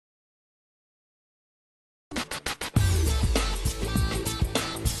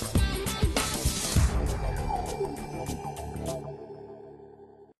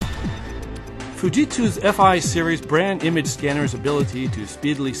Fujitsu's FI series brand image scanner's ability to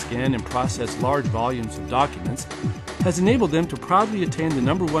speedily scan and process large volumes of documents has enabled them to proudly attain the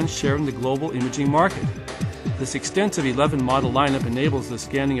 #1 share in the global imaging market. This extensive 11 model lineup enables the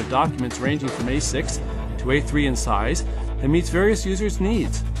scanning of documents ranging from A6 to A3 in size and meets various users'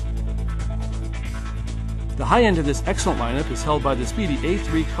 needs. The high end of this excellent lineup is held by the speedy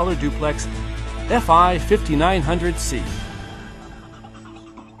A3 Color Duplex FI 5900C.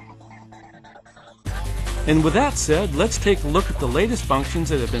 And with that said, let's take a look at the latest functions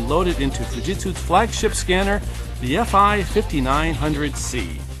that have been loaded into Fujitsu's flagship scanner, the FI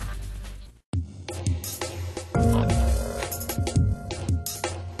 5900C.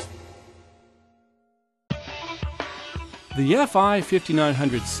 The FI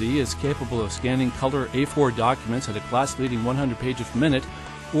 5900C is capable of scanning color A4 documents at a class-leading 100 pages per minute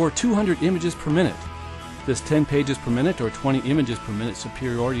or 200 images per minute. This 10 pages per minute or 20 images per minute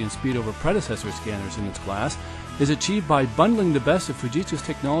superiority in speed over predecessor scanners in its class is achieved by bundling the best of Fujitsu's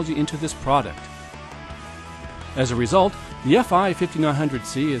technology into this product. As a result, the FI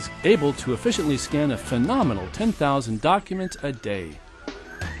 5900C is able to efficiently scan a phenomenal 10,000 documents a day.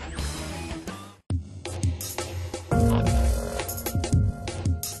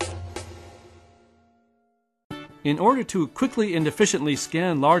 In order to quickly and efficiently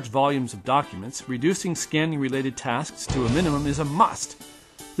scan large volumes of documents, reducing scanning-related tasks to a minimum is a must.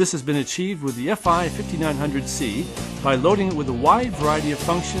 This has been achieved with the FI 5900C by loading it with a wide variety of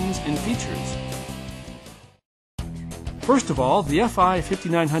functions and features. First of all, the FI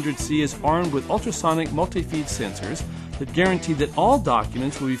 5900C is armed with ultrasonic multi-feed sensors that guarantee that all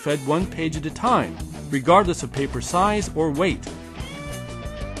documents will be fed one page at a time, regardless of paper size or weight.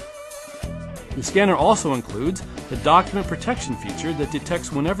 The scanner also includes a document protection feature that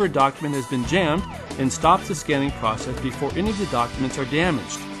detects whenever a document has been jammed and stops the scanning process before any of the documents are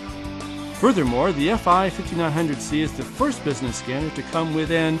damaged. Furthermore, the FI 5900C is the first business scanner to come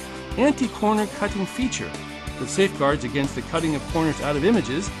with an anti-corner cutting feature that safeguards against the cutting of corners out of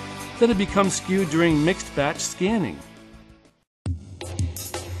images that have become skewed during mixed batch scanning.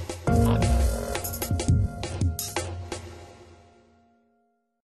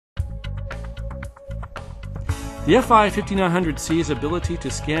 The FI 5900C's ability to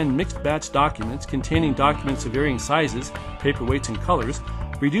scan mixed batch documents containing documents of varying sizes, paper weights, and colors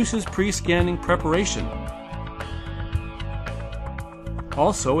reduces pre-scanning preparation.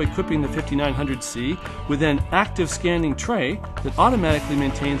 Also, equipping the 5900C with an active scanning tray that automatically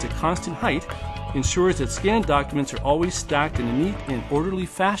maintains a constant height ensures that scanned documents are always stacked in a neat and orderly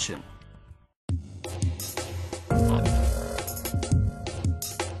fashion.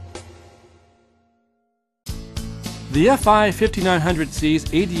 The FI 5900C's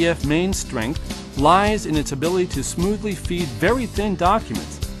ADF main strength lies in its ability to smoothly feed very thin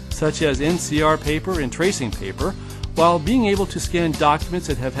documents, such as NCR paper and tracing paper, while being able to scan documents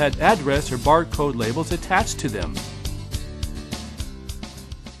that have had address or barcode labels attached to them.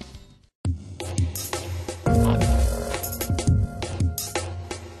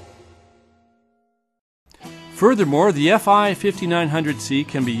 Furthermore, the FI 5900C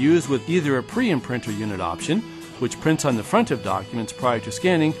can be used with either a pre-imprinter unit option, which prints on the front of documents prior to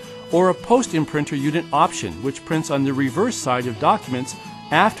scanning, or a post-imprinter unit option, which prints on the reverse side of documents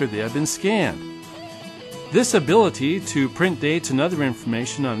after they have been scanned. This ability to print dates and other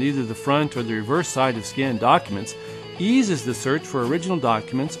information on either the front or the reverse side of scanned documents eases the search for original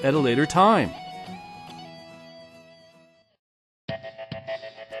documents at a later time.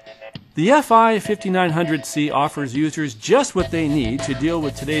 The FI 5900C offers users just what they need to deal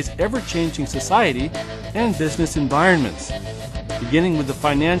with today's ever-changing society and business environments. Beginning with the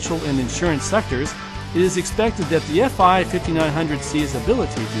financial and insurance sectors, it is expected that the FI 5900C's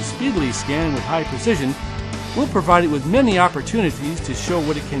ability to speedily scan with high precision will provide it with many opportunities to show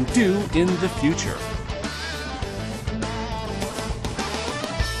what it can do in the future.